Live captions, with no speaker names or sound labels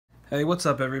Hey, what's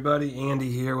up everybody? Andy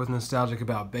here with Nostalgic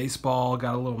About Baseball.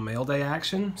 Got a little mail day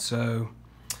action, so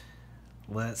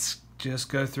let's just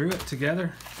go through it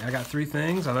together. I got three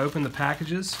things. I've opened the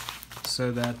packages so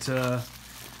that,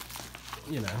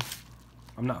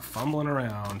 I'm not fumbling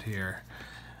around here.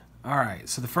 Alright,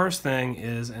 so the first thing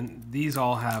is, and these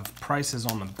all have prices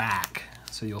on the back,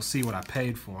 so you'll see what I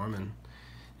paid for them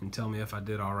and tell me if I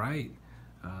did alright.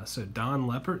 So Don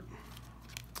Leppert,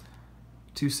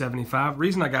 $2.75.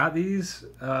 Reason I got these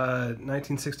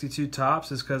 1962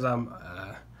 tops is because I'm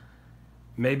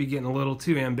maybe getting a little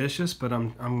too ambitious, but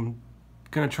I'm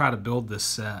gonna try to build this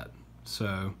set.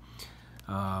 So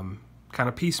kind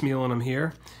of piecemealing them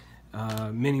here.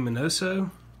 Minnie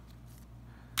Minoso,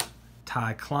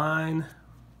 Ty Klein,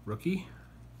 rookie,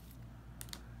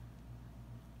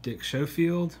 Dick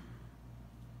Schofield,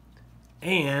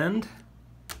 and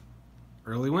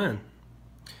Early Win.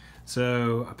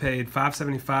 So I paid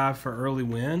 $5.75 for Early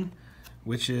Win,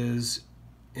 which is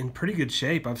in pretty good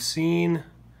shape. I've seen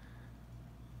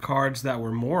cards that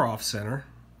were more off-center.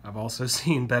 I've also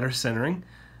seen better centering.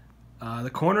 The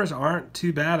corners aren't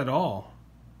too bad at all.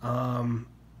 So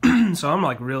I'm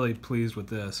like really pleased with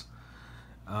this.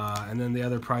 And then the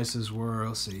other prices were,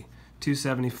 let's see,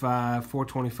 $2.75,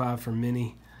 $4.25 for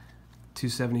Minnie,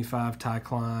 $2.75 Ty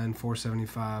Klein,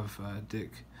 $4.75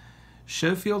 Dick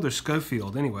Schofield or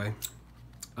Schofield, anyway.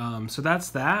 So that's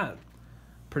that.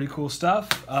 Pretty cool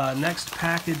stuff. Next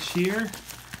package here.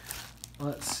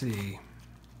 Let's see.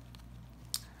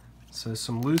 So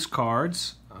some loose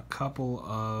cards. A couple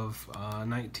of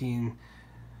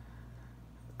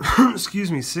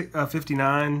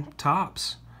 59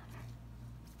 tops.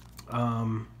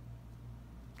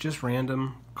 Just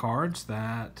random cards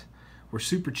that were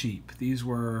super cheap. These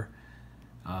were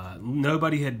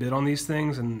nobody had bid on these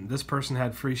things, and this person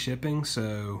had free shipping,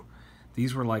 so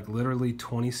these were like literally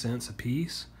 20 cents a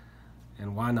piece.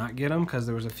 And why not get them? Because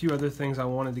there was a few other things I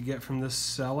wanted to get from this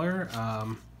seller.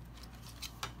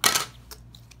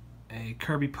 A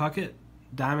Kirby Puckett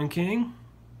Diamond King,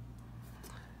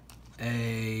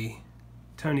 a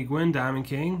Tony Gwynn Diamond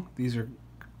King. These are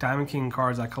Diamond King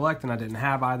cards I collect, and I didn't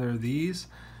have either of these,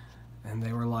 and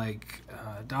they were like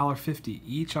 $1.50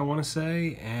 each, I want to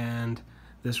say. And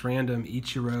this random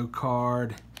Ichiro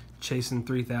card, Chasing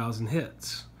 3,000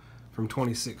 Hits from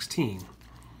 2016.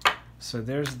 So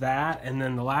there's that. And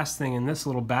then the last thing in this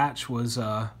little batch was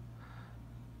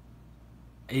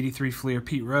 83 Fleer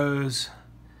Pete Rose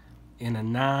in a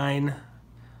 9.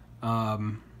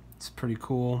 It's pretty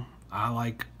cool. I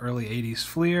like early 80s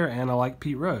Fleer, and I like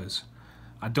Pete Rose.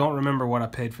 I don't remember what I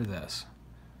paid for this,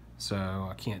 so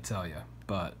I can't tell you.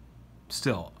 But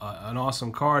still, an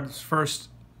awesome card. It's first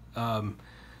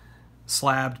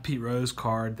slabbed Pete Rose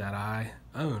card that I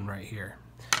own right here.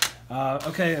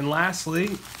 Okay, and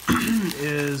lastly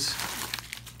is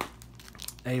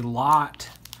a lot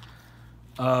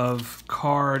of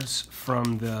cards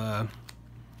from the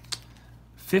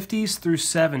 50s through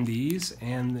 70s,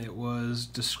 and it was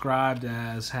described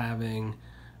as having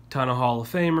a ton of Hall of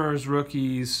Famers,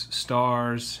 rookies,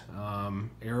 stars,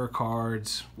 error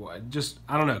cards, just,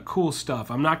 I don't know, cool stuff.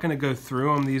 I'm not going to go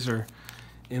through them. These are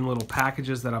in little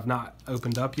packages that I've not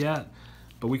opened up yet,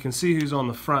 but we can see who's on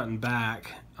the front and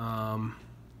back. Al,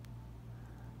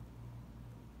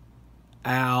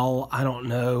 I don't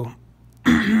know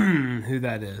who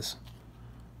that is.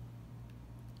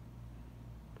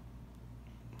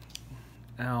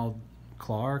 Al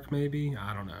Clark, maybe?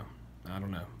 I don't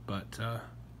know. But,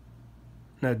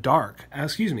 no, Dark.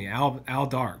 Excuse me, Al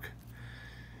Dark.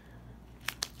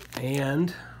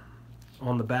 And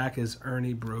on the back is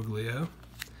Ernie Broglio.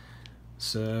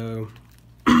 So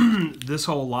this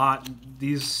whole lot,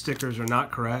 these stickers are not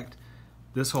correct.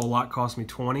 This whole lot cost me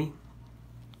 $20.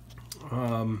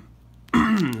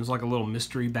 It was like a little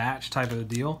mystery batch type of a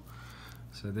deal.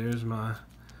 So there's my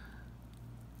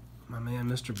man,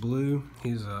 Mr. Blue.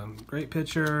 He's a great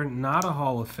pitcher, not a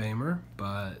Hall of Famer,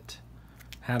 but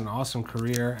had an awesome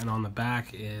career. And on the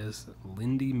back is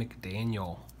Lindy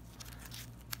McDaniel.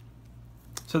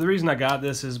 So the reason I got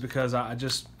this is because I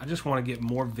just want to get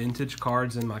more vintage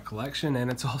cards in my collection,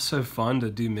 and it's also fun to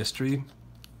do mystery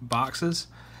boxes.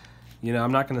 You know,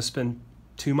 I'm not going to spend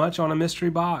too much on a mystery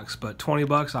box, but 20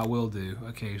 bucks I will do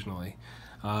occasionally.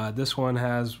 This one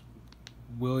has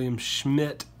William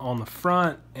Schmidt on the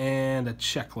front and a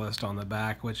checklist on the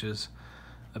back, which is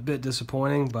a bit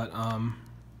disappointing, but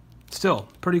still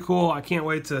pretty cool. I can't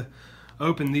wait to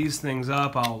open these things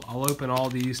up. I'll open all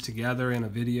these together in a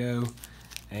video,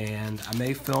 and I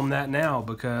may film that now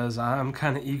because I'm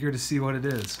kind of eager to see what it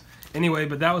is. Anyway,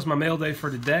 but that was my mail day for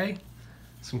today.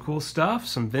 Some cool stuff,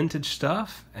 some vintage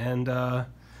stuff, and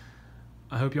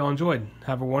I hope y'all enjoyed.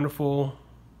 Have a wonderful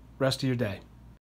rest of your day.